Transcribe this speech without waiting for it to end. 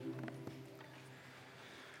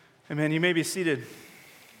Amen. You may be seated.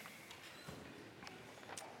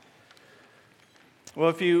 Well,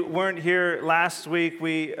 if you weren't here last week,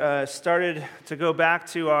 we started to go back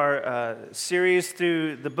to our series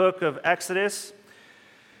through the book of Exodus.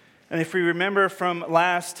 And if we remember from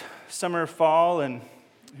last summer, fall, and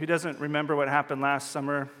who doesn't remember what happened last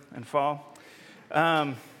summer and fall?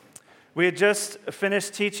 We had just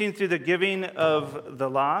finished teaching through the giving of the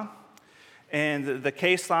law and the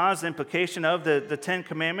case laws, the implication of the Ten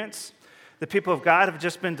Commandments. The people of God have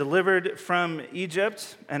just been delivered from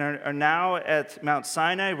Egypt and are now at Mount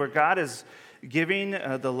Sinai, where God is giving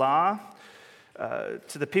the law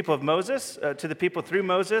to the people of Moses, to the people through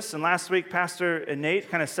Moses. And last week, Pastor Nate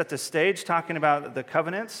kind of set the stage talking about the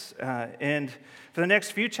covenants. And for the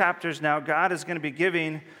next few chapters now, God is going to be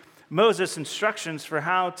giving Moses instructions for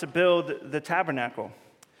how to build the tabernacle.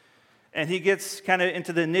 And he gets kind of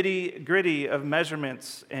into the nitty-gritty of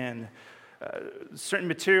measurements and certain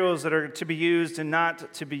materials that are to be used and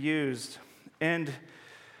not to be used. And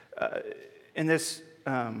in this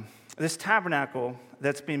tabernacle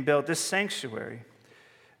that's being built, this sanctuary,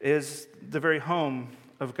 is the very home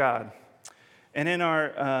of God. And in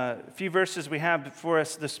our few verses we have before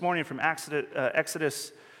us this morning from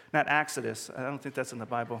Exodus, not Exodus, I don't think that's in the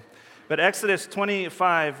Bible, but Exodus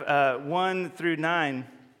 25, 1 through 9,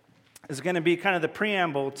 is going to be kind of the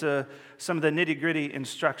preamble to some of the nitty-gritty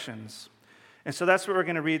instructions. And so that's what we're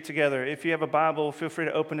going to read together. If you have a Bible, feel free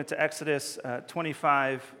to open it to Exodus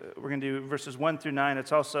 25. We're going to do verses 1 through 9.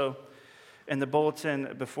 It's also in the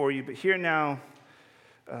bulletin before you. But hear now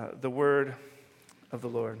the word of the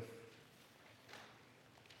Lord.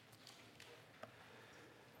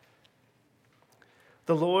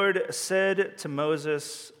 The Lord said to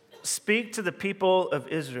Moses, "Speak to the people of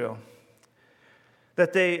Israel,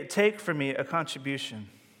 that they take from me a contribution.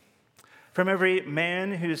 From every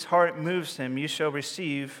man whose heart moves him, you shall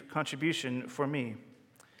receive contribution for me.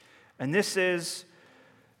 And this is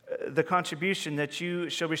the contribution that you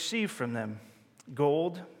shall receive from them: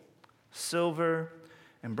 gold, silver,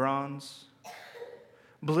 and bronze,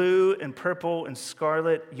 blue and purple and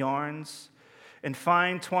scarlet yarns, and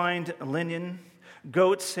fine twined linen,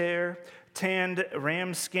 goat's hair, tanned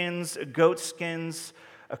ram skins, goat skins,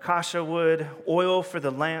 acacia wood, oil for the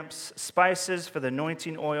lamps, spices for the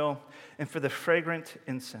anointing oil, and for the fragrant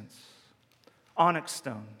incense, onyx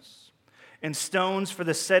stones, and stones for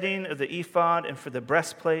the setting of the ephod and for the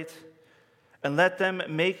breastplate. And let them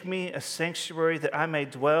make me a sanctuary that I may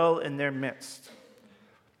dwell in their midst,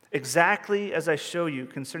 exactly as I show you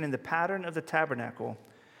concerning the pattern of the tabernacle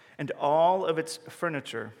and all of its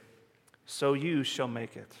furniture, so you shall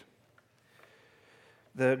make it."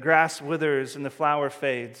 The grass withers and the flower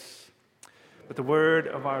fades, but the word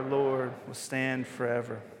of our Lord will stand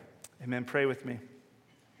forever. Amen. Pray with me.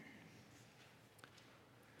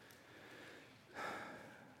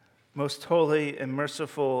 Most holy and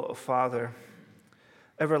merciful Father,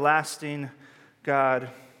 everlasting God,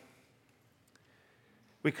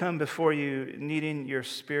 we come before you needing your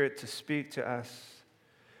Spirit to speak to us.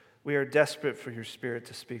 We are desperate for your Spirit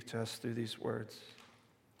to speak to us through these words.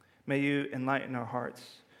 May you enlighten our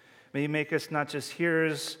hearts. May you make us not just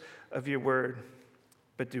hearers of your word,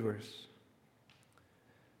 but doers.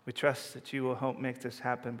 We trust that you will help make this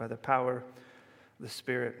happen by the power of the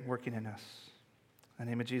Spirit working in us. In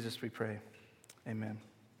the name of Jesus we pray. Amen.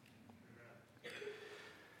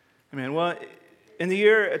 Amen. Well, in the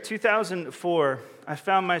year 2004, I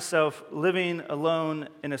found myself living alone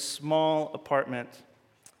in a small apartment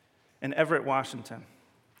in Everett, Washington.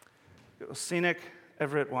 It was scenic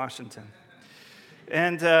Everett, Washington.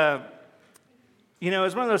 And, it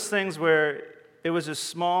was one of those things where it was a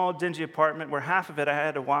small, dingy apartment where half of it I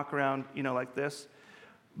had to walk around, like this.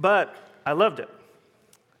 But I loved it.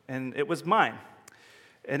 And it was mine.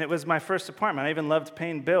 And it was my first apartment. I even loved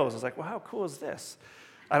paying bills. I was like, well, how cool is this?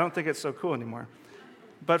 I don't think it's so cool anymore.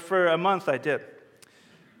 But for a month, I did.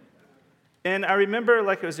 And I remember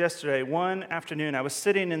like it was yesterday, one afternoon, I was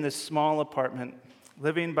sitting in this small apartment,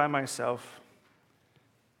 living by myself,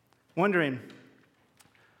 wondering,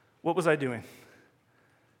 what was I doing?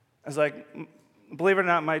 I was like, believe it or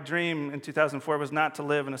not, my dream in 2004 was not to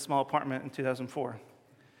live in a small apartment in 2004.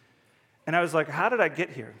 And I was like, how did I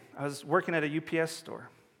get here? I was working at a UPS store.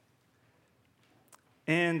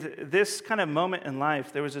 And this kind of moment in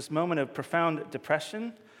life, there was this moment of profound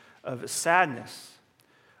depression, of sadness,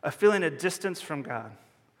 of feeling a distance from God,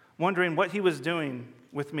 wondering what he was doing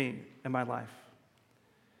with me in my life.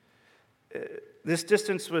 This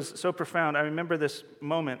distance was so profound. I remember this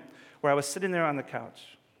moment where I was sitting there on the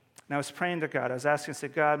couch, and I was praying to God. I was asking, I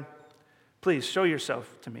said, God, please show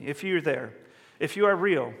yourself to me. If you're there, if you are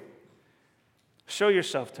real, Show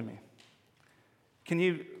yourself to me. Can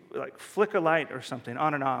you flick a light or something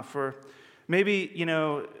on and off? Or maybe,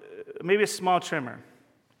 maybe a small tremor.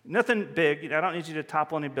 Nothing big. I don't need you to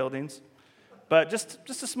topple any buildings. But just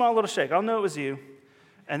a small little shake. I'll know it was you.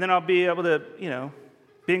 And then I'll be able to,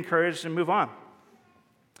 be encouraged and move on.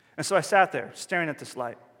 And so I sat there staring at this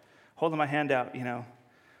light, holding my hand out,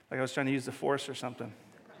 like I was trying to use the force or something.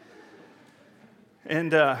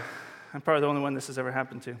 And I'm probably the only one this has ever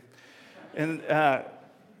happened to.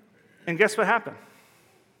 And guess what happened?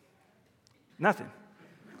 Nothing.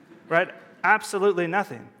 Right? Absolutely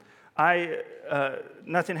nothing.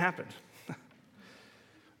 Nothing happened.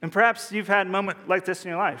 And perhaps you've had a moment like this in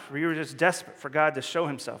your life where you were just desperate for God to show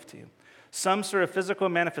himself to you. Some sort of physical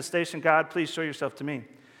manifestation, God, please show yourself to me.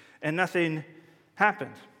 And nothing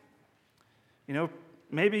happened.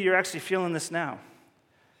 Maybe you're actually feeling this now.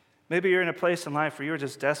 Maybe you're in a place in life where you're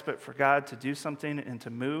just desperate for God to do something and to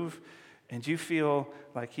move, and you feel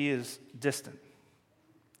like he is distant.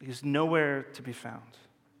 He's nowhere to be found.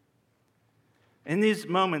 In these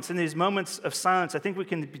moments of silence, I think we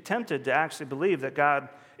can be tempted to actually believe that God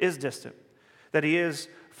is distant, that he is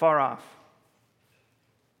far off,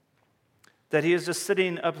 that he is just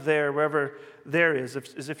sitting up there wherever there is,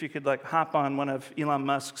 as if you could hop on one of Elon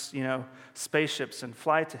Musk's, spaceships and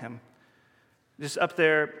fly to him. Just up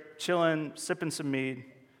there, chilling, sipping some mead,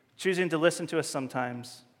 choosing to listen to us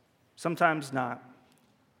sometimes not.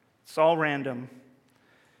 It's all random.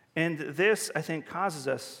 And this, I think, causes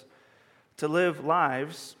us to live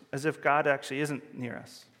lives as if God actually isn't near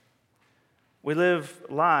us. We live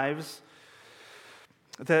lives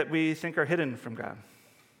that we think are hidden from God,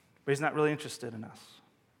 but he's not really interested in us.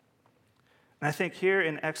 And I think here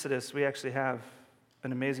in Exodus, we actually have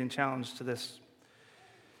an amazing challenge to this.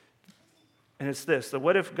 And it's this: that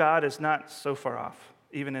what if God is not so far off,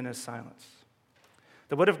 even in his silence?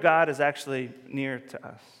 That what if God is actually near to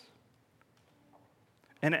us?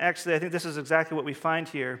 And actually, I think this is exactly what we find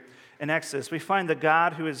here in Exodus. We find the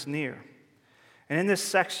God who is near. And in this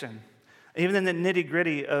section, even in the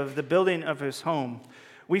nitty-gritty of the building of his home,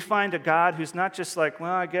 we find a God who's not just well,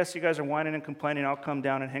 I guess you guys are whining and complaining, I'll come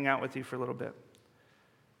down and hang out with you for a little bit.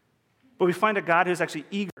 But we find a God who's actually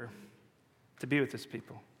eager to be with his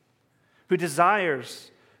people, who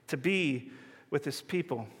desires to be with his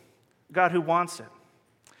people, God who wants it.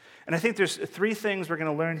 And I think there's three things we're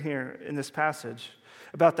going to learn here in this passage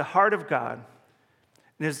about the heart of God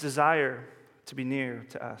and his desire to be near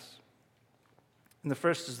to us. And the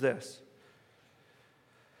first is this: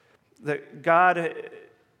 that God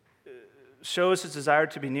shows his desire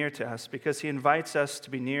to be near to us because he invites us to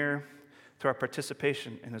be near through our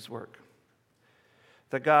participation in his work.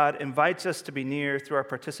 That God invites us to be near through our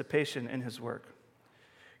participation in his work.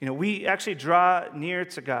 We actually draw near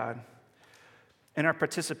to God in our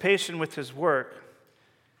participation with his work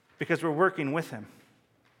because we're working with him.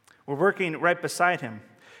 We're working right beside him.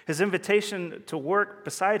 His invitation to work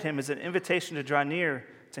beside him is an invitation to draw near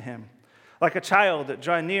to him. Like a child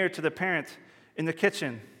drawing near to the parent in the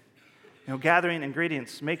kitchen, gathering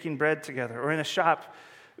ingredients, making bread together, or in a shop,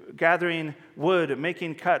 gathering wood,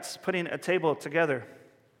 making cuts, putting a table together.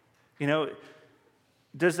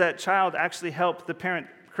 Does that child actually help the parent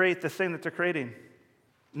create the thing that they're creating?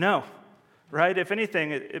 No, right? If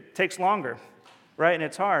anything, it takes longer, right? And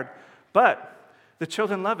it's hard. But the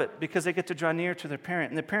children love it because they get to draw near to their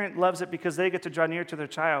parent. And the parent loves it because they get to draw near to their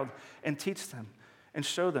child and teach them and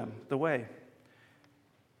show them the way.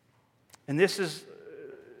 And this is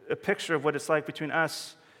a picture of what it's like between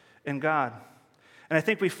us and God. And I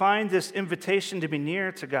think we find this invitation to be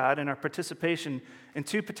near to God and our participation in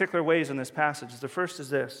two particular ways in this passage. The first is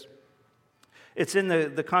this: it's in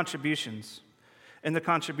the contributions. In the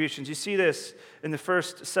contributions. You see this in the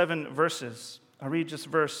first 7 verses. I'll read just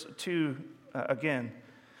verse 2 again.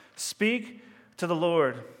 Speak to the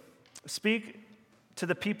Lord, speak to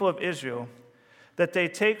the people of Israel, that they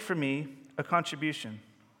take from me a contribution.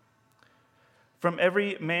 From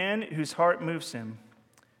every man whose heart moves him,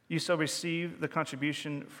 you shall receive the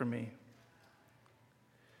contribution from me.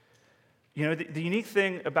 The unique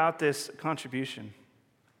thing about this contribution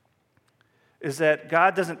is that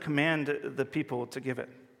God doesn't command the people to give it.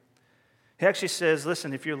 He actually says,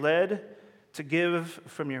 listen, if you're led to give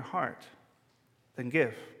from your heart, then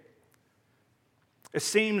give. It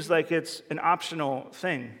seems like it's an optional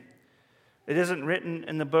thing. It isn't written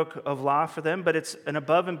in the book of law for them, but it's an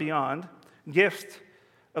above and beyond gift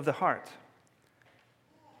of the heart.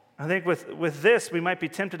 I think with this, we might be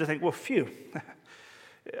tempted to think, well, phew,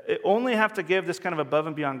 I only have to give this kind of above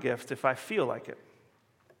and beyond gift if I feel like it.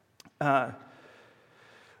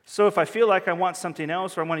 So if I feel like I want something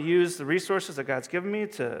else, or I want to use the resources that God's given me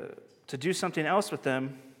to do something else with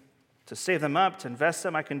them, to save them up, to invest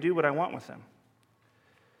them, I can do what I want with them.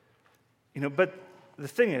 But the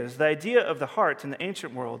thing is, the idea of the heart in the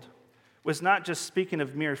ancient world was not just speaking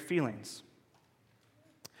of mere feelings.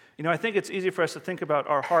 I think it's easy for us to think about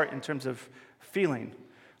our heart in terms of feeling.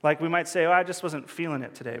 Like we might say, I just wasn't feeling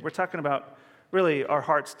it today. We're talking about really our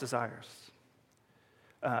heart's desires.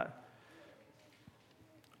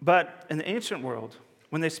 But in the ancient world,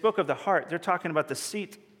 when they spoke of the heart, they're talking about the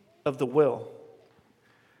seat of the will.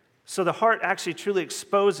 So the heart actually truly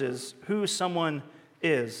exposes who someone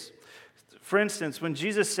is. For instance, when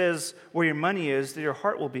Jesus says, where your money is, there your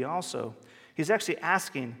heart will be also, he's actually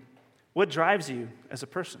asking, what drives you as a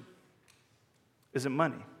person? Is it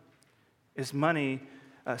money? Is money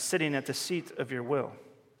sitting at the seat of your will?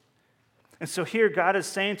 And so here God is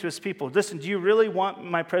saying to his people, listen, do you really want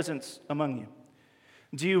my presence among you?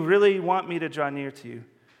 Do you really want me to draw near to you?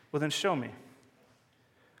 Well, then show me.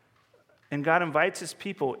 And God invites his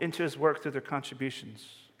people into his work through their contributions,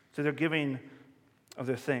 through their giving of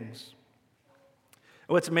their things.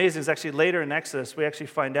 What's amazing is actually later in Exodus, we actually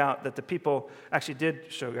find out that the people actually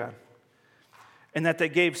did show God. And that they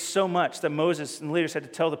gave so much that Moses and the leaders had to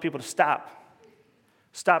tell the people to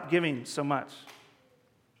stop giving so much.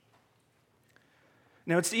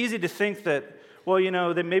 Now, it's easy to think that,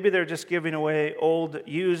 that maybe they're just giving away old,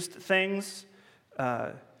 used things.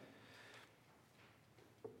 But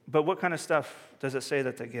what kind of stuff does it say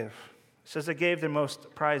that they give? It says they gave their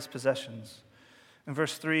most prized possessions. In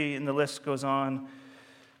verse 3, and the list goes on,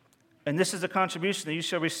 and this is the contribution that you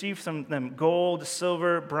shall receive from them: gold,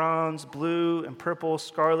 silver, bronze, blue, and purple,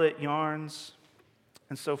 scarlet, yarns,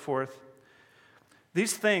 and so forth.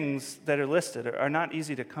 These things that are listed are not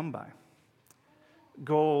easy to come by.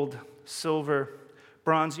 Gold, silver,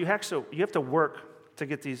 bronze, you have to work to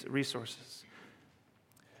get these resources.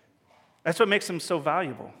 That's what makes them so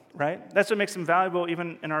valuable, right? That's what makes them valuable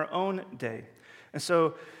even in our own day. And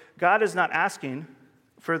so God is not asking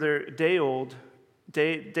for their days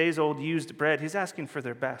old used bread. He's asking for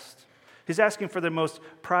their best. He's asking for their most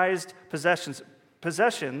prized possessions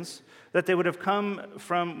that they would have come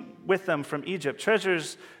with them from Egypt,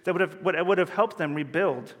 treasures that would have helped them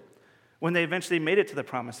rebuild when they eventually made it to the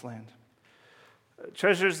promised land,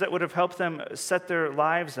 treasures that would have helped them set their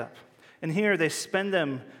lives up. And here they spend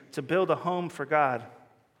them to build a home for God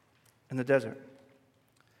in the desert.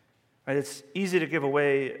 Right? It's easy to give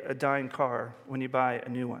away a dying car when you buy a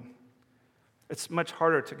new one. It's much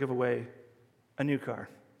harder to give away a new car.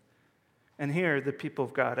 And here, the people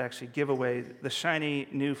of God actually give away the shiny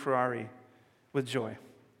new Ferrari with joy.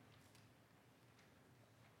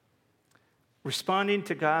 Responding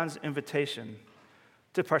to God's invitation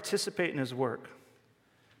to participate in his work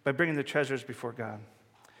by bringing the treasures before God.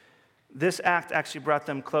 This act actually brought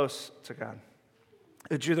them close to God.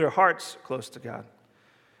 It drew their hearts close to God.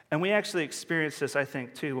 And we actually experience this, I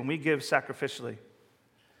think, too, when we give sacrificially.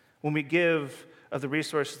 When we give of the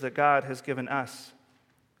resources that God has given us,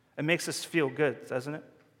 it makes us feel good, doesn't it?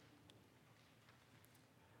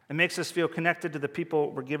 It makes us feel connected to the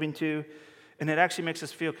people we're giving to, and it actually makes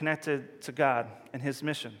us feel connected to God and his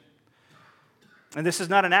mission. And this is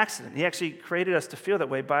not an accident. He actually created us to feel that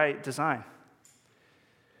way by design.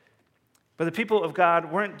 But the people of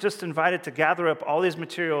God weren't just invited to gather up all these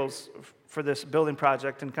materials for this building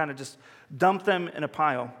project and kind of just dump them in a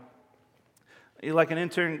pile, like an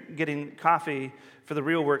intern getting coffee for the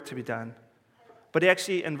real work to be done. But he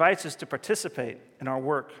actually invites us to participate in our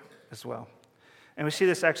work as well. And we see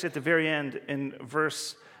this actually at the very end in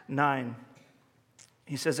verse 9.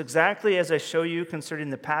 He says, exactly as I show you concerning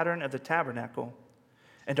the pattern of the tabernacle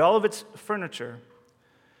and all of its furniture,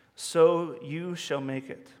 so you shall make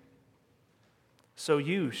it. So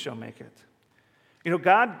you shall make it.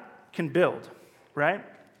 God can build, right?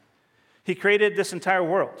 He created this entire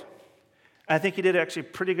world. I think he did actually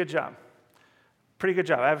a pretty good job. Pretty good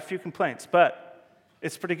job. I have a few complaints, but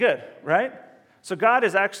it's pretty good, right? So God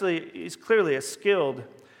he's clearly a skilled,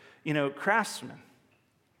 craftsman.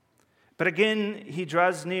 But again, he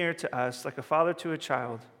draws near to us like a father to a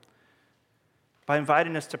child by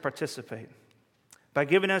inviting us to participate, by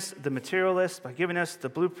giving us the material list, by giving us the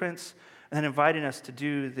blueprints, and then inviting us to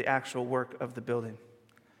do the actual work of the building.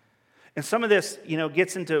 And some of this,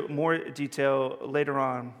 gets into more detail later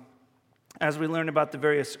on as we learn about the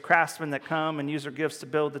various craftsmen that come and use their gifts to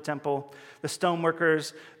build the temple, the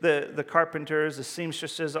stoneworkers, the carpenters, the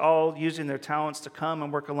seamstresses, all using their talents to come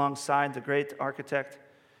and work alongside the great architect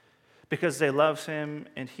because they love him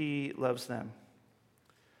and he loves them.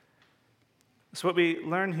 So what we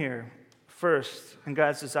learn here, first, in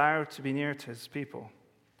God's desire to be near to his people,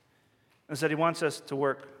 is that he wants us to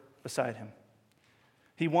work beside him.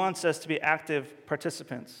 He wants us to be active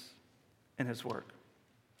participants in his work.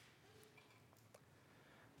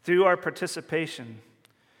 Through our participation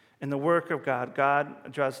in the work of God,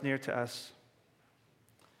 God draws near to us.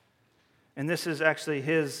 And this is actually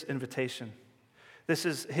his invitation. This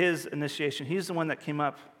is his initiation. He's the one that came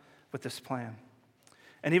up with this plan.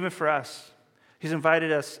 And even for us, he's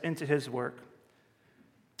invited us into his work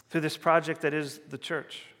through this project that is the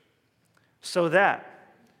church, so that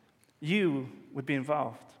you would be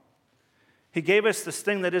involved. He gave us this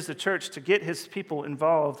thing that is the church to get his people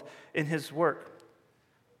involved in his work,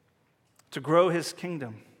 to grow his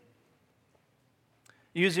kingdom.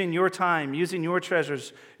 Using your time, using your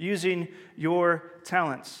treasures, using your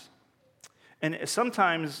talents. And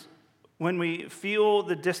sometimes when we feel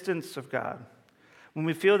the distance of God, when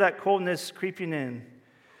we feel that coldness creeping in,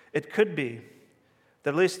 it could be that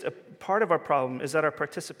at least a part of our problem is that our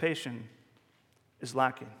participation is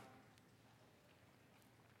lacking.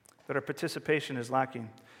 That our participation is lacking.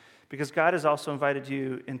 Because God has also invited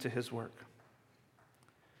you into his work.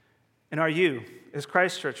 And are you, as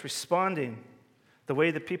Christ Church, responding the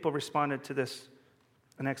way the people responded to this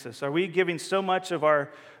in Exodus? Are we giving so much of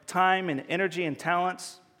our time and energy and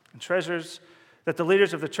talents and treasures that the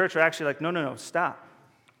leaders of the church are actually like, no, stop.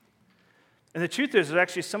 And the truth is, there's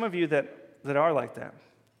actually some of you that are like that,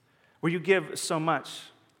 where you give so much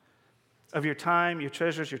of your time, your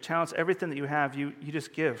treasures, your talents, everything that you have, you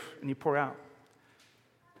just give and you pour out.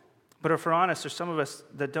 But if we're honest, there's some of us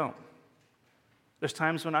that don't. There's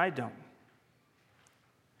times when I don't.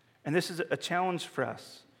 And this is a challenge for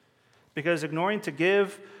us, because ignoring to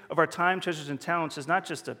give of our time, treasures, and talents is not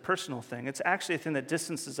just a personal thing. It's actually a thing that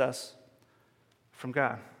distances us from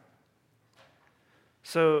God.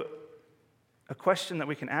 So a question that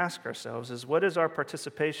we can ask ourselves is, what is our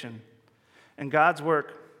participation in God's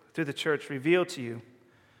work through the church reveal to you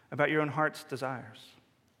about your own heart's desires?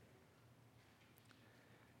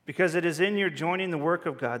 Because it is in your joining the work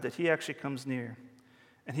of God that he actually comes near,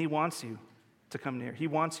 and he wants you to come near. He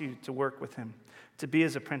wants you to work with him, to be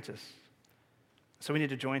his apprentice. So we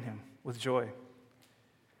need to join him with joy.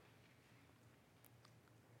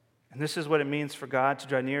 And this is what it means for God to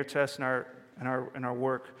draw near to us in our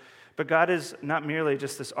work. But God is not merely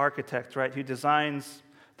just this architect, right, who designs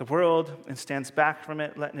the world and stands back from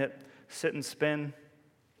it, letting it sit and spin.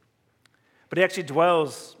 But he actually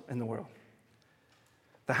dwells in the world.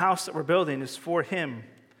 The house that we're building is for him.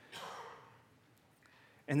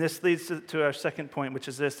 And this leads to our second point, which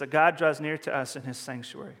is this, that God draws near to us in his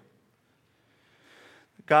sanctuary.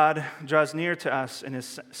 God draws near to us in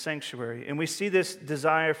his sanctuary. And we see this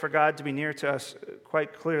desire for God to be near to us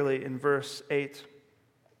quite clearly in verse 8.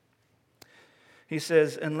 He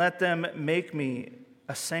says, "And let them make me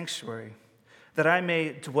a sanctuary, that I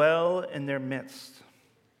may dwell in their midst."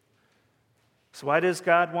 So why does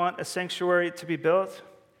God want a sanctuary to be built?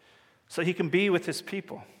 So he can be with his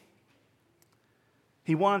people.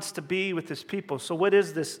 He wants to be with his people. So what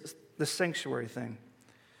is this sanctuary thing?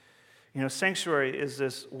 You know, sanctuary is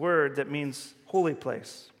this word that means holy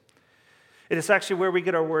place. It is actually where we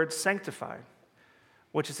get our word sanctified,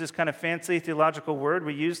 which is this kind of fancy theological word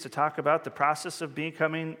we use to talk about the process of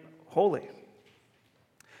becoming holy.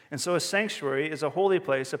 And so a sanctuary is a holy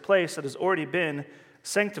place, a place that has already been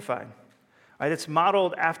sanctified. Right? It's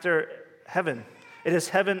modeled after heaven. It is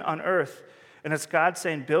heaven on earth. And it's God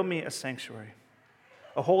saying, build me a sanctuary,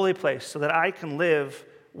 a holy place, so that I can live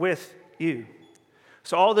with you.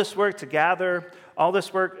 So all this work to gather, all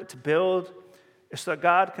this work to build, is so that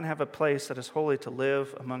God can have a place that is holy to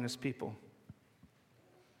live among his people.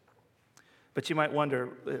 But you might wonder,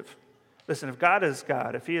 if God is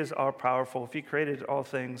God, if he is all-powerful, if he created all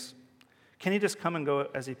things, can he just come and go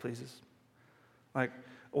as he pleases? Like,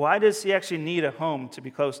 why does he actually need a home to be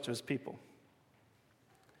close to his people?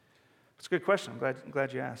 It's a good question. I'm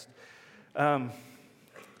glad you asked.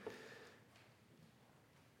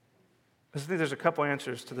 I think there's a couple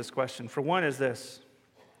answers to this question. For one is this: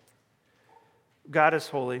 God is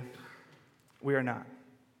holy, we are not.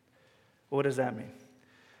 Well, what does that mean?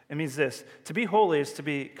 It means this: to be holy is to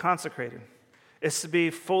be consecrated. It's to be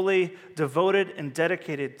fully devoted and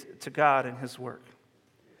dedicated to God and his work.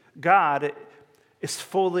 God is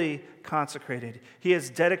fully consecrated. He is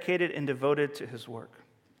dedicated and devoted to his work.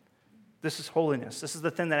 This is holiness. This is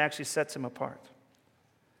the thing that actually sets him apart.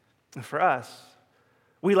 And for us,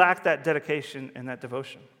 we lack that dedication and that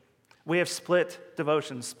devotion. We have split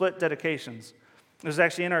devotions, split dedications. It was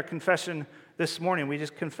actually in our confession this morning. We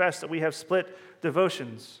just confessed that we have split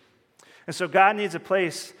devotions. And so God needs a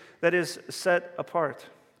place that is set apart,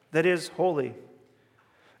 that is holy.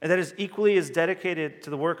 and that is equally as dedicated to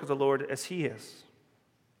the work of the Lord as he is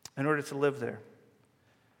in order to live there.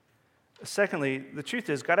 Secondly, the truth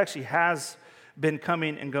is God actually has been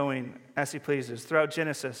coming and going as he pleases throughout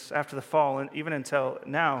Genesis, after the fall, and even until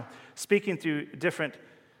now, speaking through different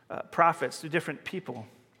prophets, through different people.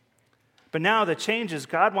 But now the change is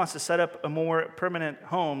God wants to set up a more permanent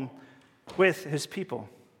home with his people.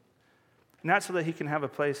 Not so that he can have a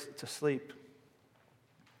place to sleep,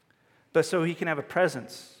 but so he can have a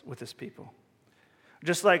presence with his people.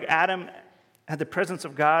 Just like Adam had the presence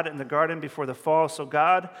of God in the garden before the fall, so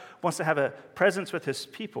God wants to have a presence with his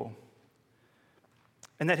people,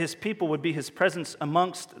 and that his people would be his presence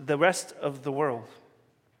amongst the rest of the world.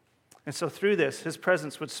 And so through this, his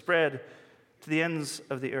presence would spread to the ends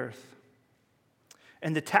of the earth.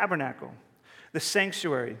 And the tabernacle, the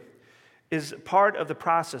sanctuary, is part of the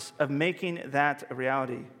process of making that a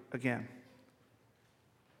reality again.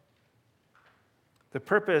 The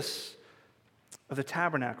purpose of the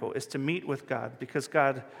tabernacle is to meet with God because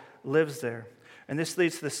God lives there. And this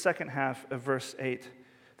leads to the second half of verse 8,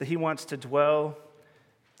 that he wants to dwell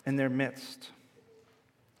in their midst.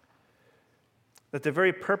 That the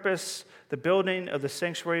very purpose, the building of the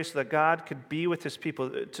sanctuary so that God could be with his people.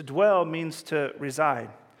 To dwell means to reside,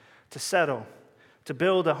 to settle, to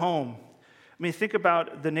build a home. I mean, think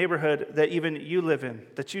about the neighborhood that even you live in,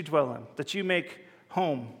 that you dwell in, that you make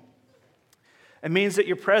home. It means that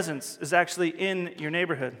your presence is actually in your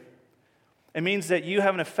neighborhood. It means that you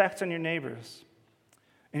have an effect on your neighbors.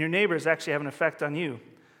 And your neighbors actually have an effect on you,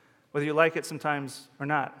 whether you like it sometimes or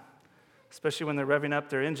not, especially when they're revving up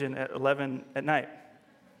their engine at 11 at night.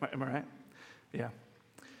 Am I right? Yeah.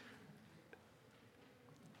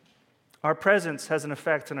 Our presence has an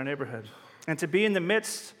effect on our neighborhood. And to be in the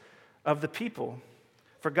midst of the people,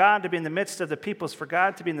 for God to be in the midst of the people is for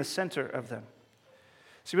God to be in the center of them.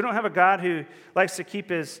 So we don't have a God who likes to keep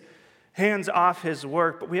his hands off his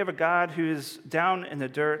work, but we have a God who is down in the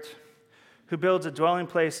dirt, who builds a dwelling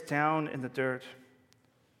place down in the dirt.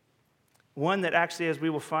 One that actually, as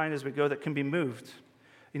we will find as we go, that can be moved.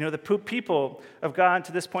 You know, the people of God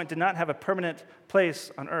to this point did not have a permanent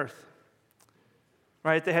place on earth.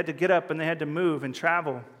 Right? They had to get up and they had to move and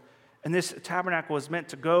travel. And this tabernacle was meant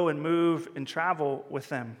to go and move and travel with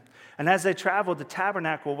them. And as they traveled, the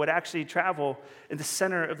tabernacle would actually travel in the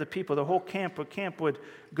center of the people. The whole camp would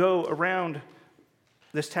go around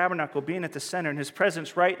this tabernacle, being at the center, and his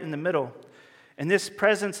presence right in the middle. And this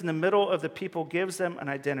presence in the middle of the people gives them an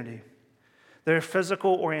identity. Their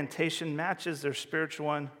physical orientation matches their spiritual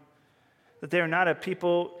one, that they are not a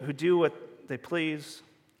people who do what they please,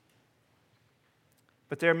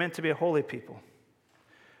 but they are meant to be a holy people.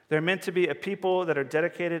 They're meant to be a people that are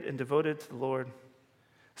dedicated and devoted to the Lord.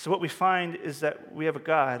 So what we find is that we have a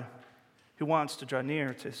God who wants to draw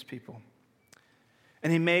near to his people.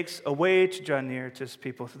 And he makes a way to draw near to his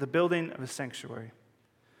people through the building of a sanctuary,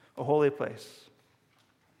 a holy place.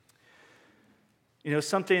 You know,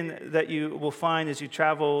 something that you will find as you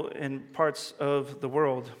travel in parts of the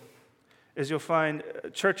world is you'll find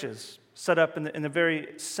churches set up in the very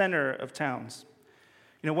center of towns.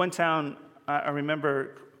 You know, one town I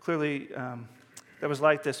remember clearly that was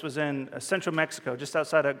like this was in central Mexico, just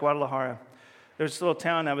outside of Guadalajara. There's this little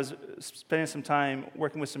town I was spending some time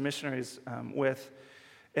working with some missionaries with,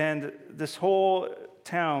 and this whole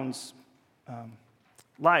town's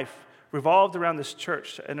life revolved around this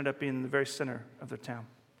church that ended up being in the very center of their town.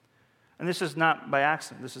 And this is not by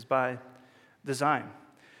accident. This is by design.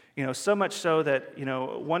 You know, so much so that, you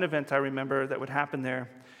know, one event I remember that would happen there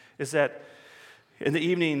is that in the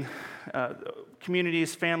evening,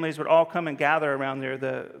 communities, families would all come and gather around there.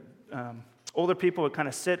 The older people would kind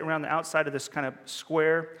of sit around the outside of this kind of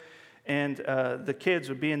square, and the kids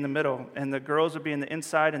would be in the middle, and the girls would be in the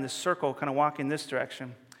inside in this circle, kind of walking this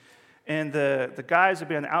direction. And the guys would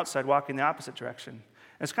be on the outside walking the opposite direction. And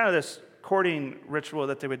it's kind of this courting ritual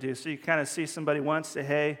that they would do. So you kind of see somebody once, say,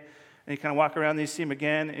 hey, and you kind of walk around, and you see them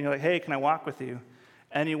again, and you're like, hey, can I walk with you?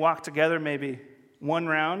 And you walk together maybe one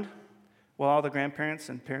round, while all the grandparents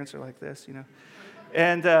and parents are like this, you know.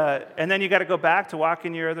 And then you got to go back to walk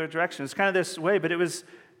in your other direction. It's kind of this way, but it was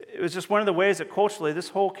just one of the ways that culturally this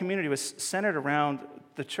whole community was centered around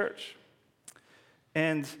the church.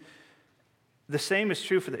 And the same is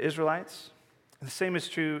true for the Israelites, and the same is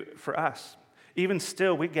true for us. Even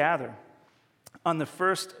still, we gather on the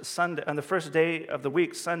first Sunday, on the first day of the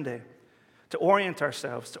week, Sunday, to orient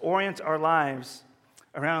ourselves, to orient our lives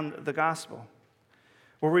around the gospel,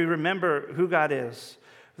 where we remember who God is,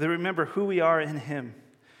 that we remember who we are in him,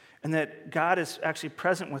 and that God is actually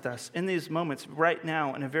present with us in these moments right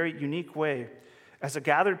now in a very unique way as a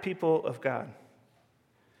gathered people of God.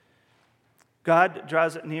 God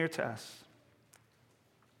draws near to us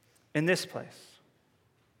in this place.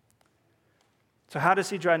 So how does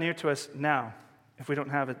he draw near to us now if we don't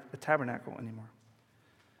have a tabernacle anymore?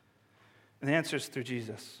 And the answer is through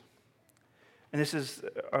Jesus. And this is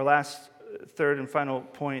our last, third and final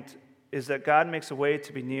point, is that God makes a way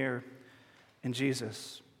to be near in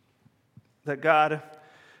Jesus. That God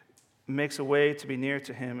makes a way to be near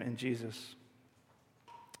to him in Jesus.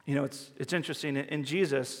 You know, it's interesting. In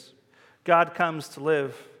Jesus, God comes to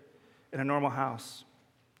live in a normal house.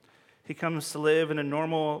 He comes to live in a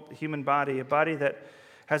normal human body, a body that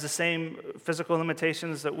has the same physical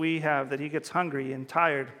limitations that we have, that he gets hungry and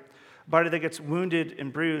tired, a body that gets wounded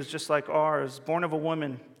and bruised just like ours, born of a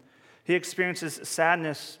woman. He experiences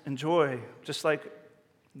sadness and joy just like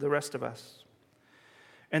the rest of us.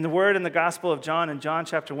 And the word in the Gospel of John, in John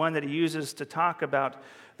chapter 1, that he uses to talk about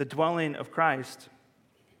the dwelling of Christ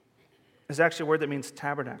is actually a word that means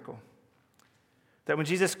tabernacle. That when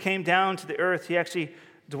Jesus came down to the earth, he actually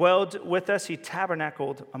dwelled with us, he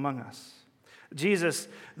tabernacled among us. Jesus,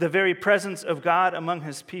 the very presence of God among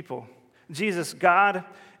his people. Jesus, God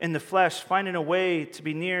in the flesh, finding a way to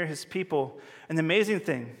be near his people. And the amazing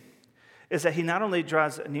thing is that he not only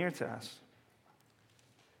draws near to us,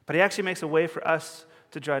 but he actually makes a way for us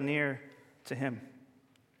to draw near to him.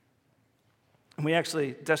 And we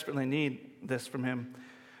actually desperately need this from him.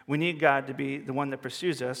 We need God to be the one that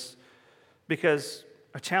pursues us, because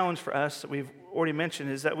a challenge for us that we've already mentioned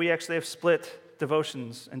is that we actually have split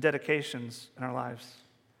devotions and dedications in our lives.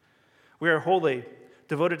 We are wholly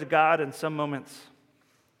devoted to God in some moments,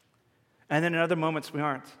 and then in other moments we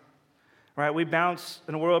aren't. Right? We bounce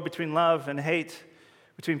in a world between love and hate,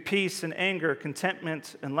 between peace and anger,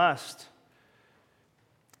 contentment and lust.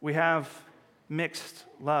 We have mixed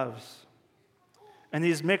loves. And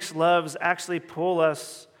these mixed loves actually pull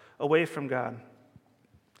us away from God.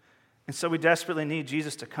 And so we desperately need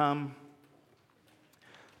Jesus to come,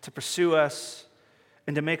 to pursue us,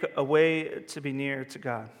 and to make a way to be near to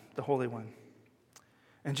God, the Holy One.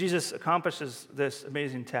 And Jesus accomplishes this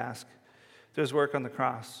amazing task through his work on the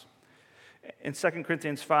cross. In 2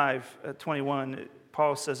 Corinthians 5:21,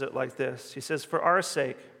 Paul says it like this. He says, "For our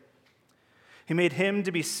sake, he made him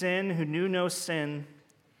to be sin who knew no sin,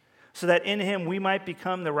 so that in him we might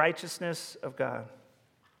become the righteousness of God."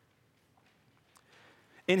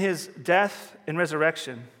 In his death and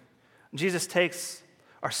resurrection, Jesus takes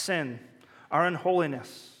our sin, our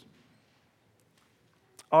unholiness,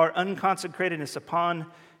 our unconsecratedness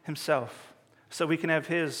upon himself so we can have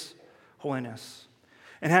his holiness.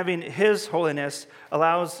 And having his holiness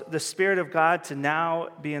allows the Spirit of God to now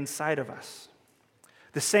be inside of us.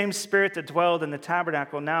 The same Spirit that dwelled in the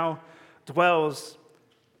tabernacle now dwells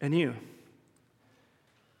in you.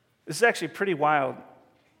 This is actually pretty wild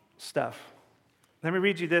stuff. Let me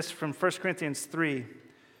read you this from 1 Corinthians 3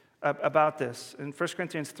 about this. In 1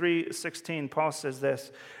 Corinthians 3:16, Paul says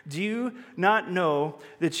this, "Do you not know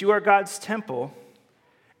that you are God's temple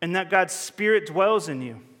and that God's Spirit dwells in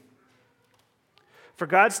you? For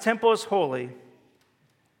God's temple is holy,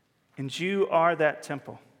 and you are that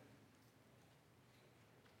temple."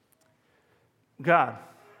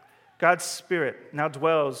 God's Spirit now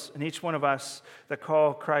dwells in each one of us that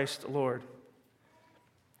call Christ Lord.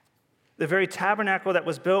 The very tabernacle that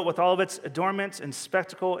was built with all of its adornments and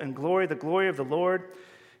spectacle and glory, the glory of the Lord,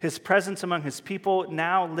 his presence among his people,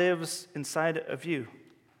 now lives inside of you.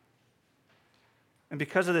 And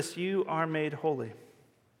because of this, you are made holy.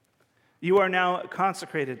 You are now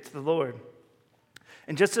consecrated to the Lord.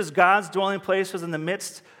 And just as God's dwelling place was in the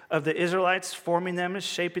midst of the Israelites, forming them,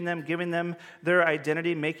 shaping them, giving them their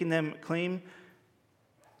identity, making them clean,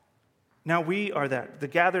 now we are that, the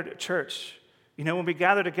gathered church. You know, when we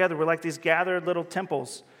gather together, we're like these gathered little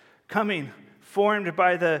temples, coming, formed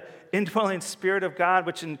by the indwelling Spirit of God,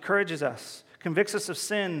 which encourages us, convicts us of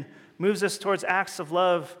sin, moves us towards acts of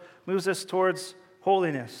love, moves us towards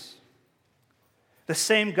holiness. The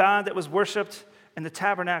same God that was worshipped in the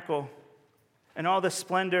tabernacle and all the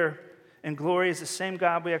splendor and glory is the same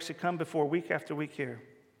God we actually come before week after week here.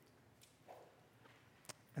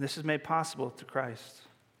 And this is made possible through Christ,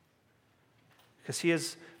 because he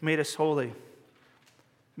has made us holy.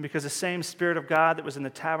 And because the same Spirit of God that was in the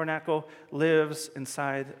tabernacle lives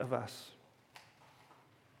inside of us.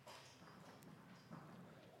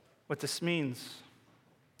 What this means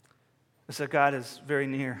is that God is very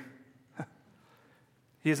near.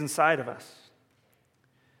 He is inside of us.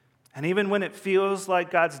 And even when it feels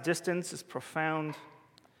like God's distance is profound,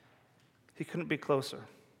 he couldn't be closer.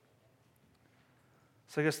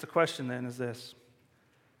 So I guess the question then is this: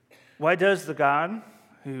 why does the God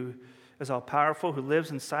who is all-powerful, who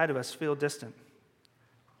lives inside of us, feel distant?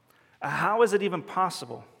 How is it even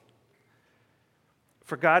possible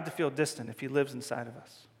for God to feel distant if he lives inside of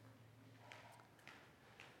us?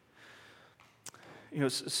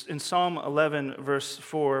 In Psalm 11, verse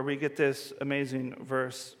 4, we get this amazing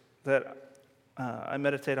verse that I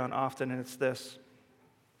meditate on often, and it's this.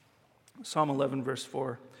 Psalm 11, verse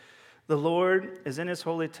 4. The Lord is in his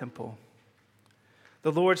holy temple.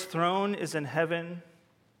 The Lord's throne is in heaven.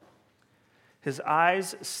 His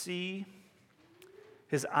eyes see,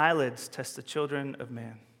 his eyelids test the children of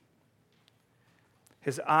man.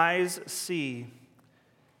 His eyes see,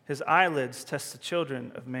 his eyelids test the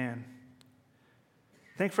children of man.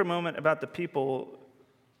 Think for a moment about the people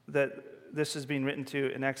that this is being written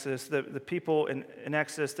to in Exodus. The people in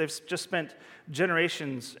Exodus, they've just spent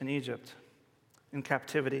generations in Egypt, in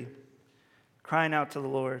captivity, crying out to the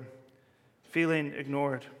Lord, feeling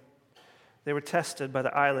ignored. They were tested by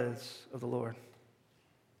the eyelids of the Lord.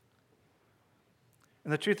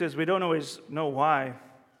 And the truth is, we don't always know why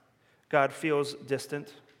God feels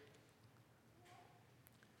distant.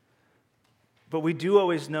 But we do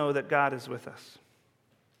always know that God is with us.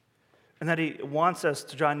 And that he wants us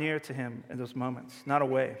to draw near to him in those moments, not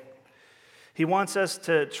away. He wants us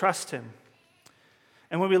to trust him.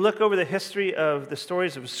 And when we look over the history of the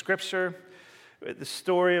stories of Scripture, the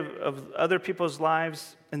story of other people's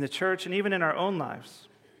lives in the church, and even in our own lives,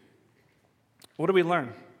 what do we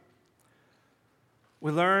learn?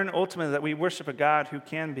 We learn ultimately that we worship a God who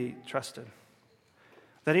can be trusted.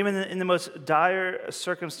 That even in the most dire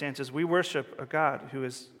circumstances, we worship a God who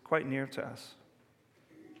is quite near to us.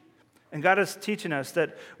 And God is teaching us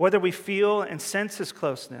that whether we feel and sense his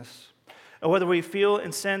closeness, or whether we feel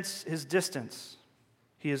and sense his distance,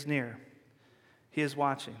 he is near. He is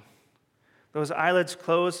watching. Those eyelids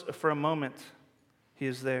close for a moment, he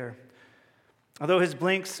is there. Although his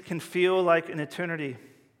blinks can feel like an eternity,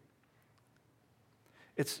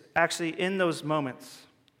 it's actually in those moments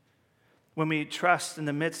when we trust in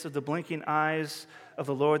the midst of the blinking eyes of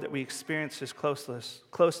the Lord that we experience his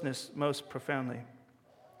closeness most profoundly.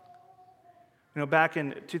 Back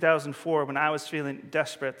in 2004, when I was feeling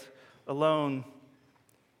desperate, alone,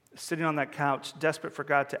 sitting on that couch, desperate for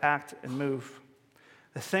God to act and move,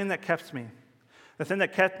 the thing that kept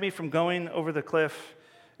me from going over the cliff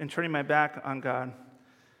and turning my back on God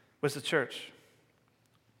was the church,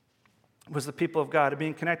 was the people of God, and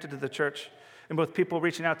being connected to the church, and both people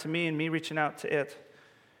reaching out to me and me reaching out to it.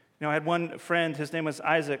 I had one friend, his name was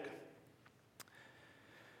Isaac.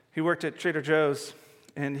 He worked at Trader Joe's.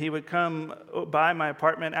 And he would come by my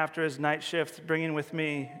apartment after his night shift, bringing with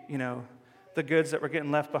me, the goods that were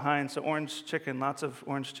getting left behind. So orange chicken, lots of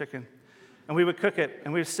orange chicken. And we would cook it,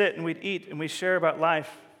 and we'd sit, and we'd eat, and we'd share about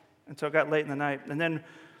life until it got late in the night. And then,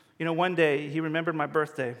 one day, he remembered my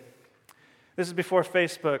birthday. This is before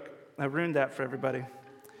Facebook. I ruined that for everybody.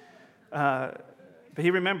 But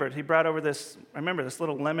he remembered. He brought over this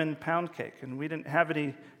little lemon pound cake, and we didn't have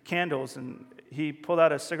any candles, and he pulled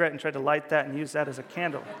out a cigarette and tried to light that and use that as a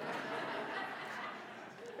candle.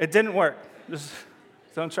 It didn't work. Just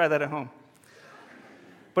don't try that at home.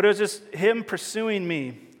 But it was just him pursuing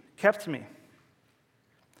me, kept me.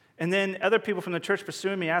 And then other people from the church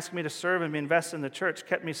pursuing me, asking me to serve and be invested in the church,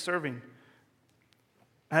 kept me serving.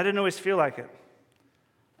 I didn't always feel like it.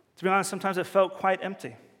 To be honest, sometimes it felt quite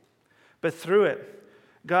empty. But through it,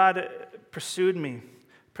 God pursued me,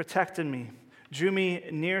 protected me, drew me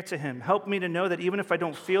near to him, helped me to know that even if I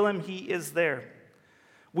don't feel him, he is there.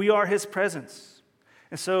 We are his presence.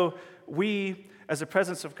 And so we, as a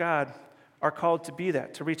presence of God, are called to be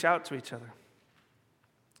that, to reach out to each other,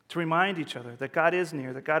 to remind each other that God is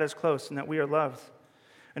near, that God is close, and that we are loved.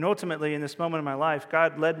 And ultimately, in this moment of my life,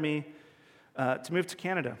 God led me to move to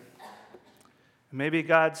Canada. And maybe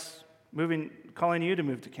God's calling you to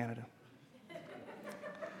move to Canada.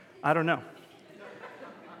 I don't know.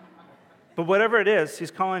 But whatever it is he's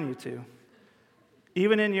calling you to,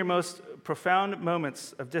 even in your most profound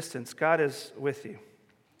moments of distance, God is with you.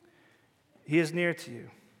 He is near to you.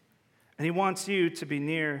 And he wants you to be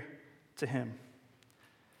near to him.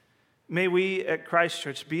 May we at Christ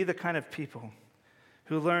Church be the kind of people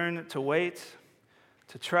who learn to wait,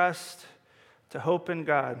 to trust, to hope in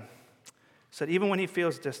God, so that even when he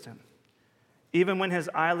feels distant, even when his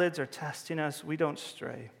eyelids are testing us, we don't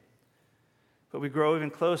stray. But we grow even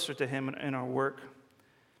closer to him in our work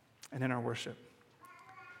and in our worship.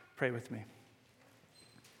 Pray with me.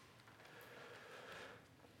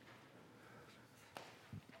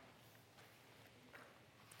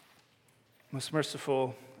 Most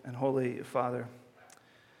merciful and holy Father,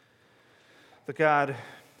 the God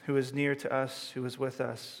who is near to us, who is with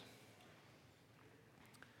us,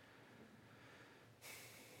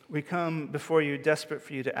 We come before you desperate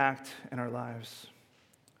for you to act in our lives,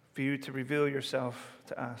 for you to reveal yourself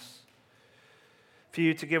to us, for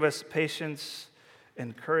you to give us patience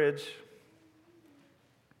and courage,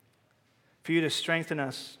 for you to strengthen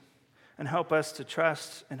us and help us to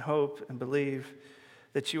trust and hope and believe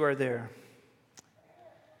that you are there.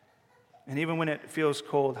 And even when it feels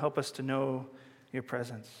cold, help us to know your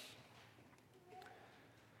presence.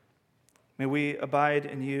 May we abide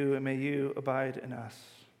in you, and may you abide in us.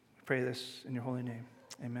 We pray this in your holy name.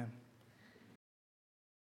 Amen.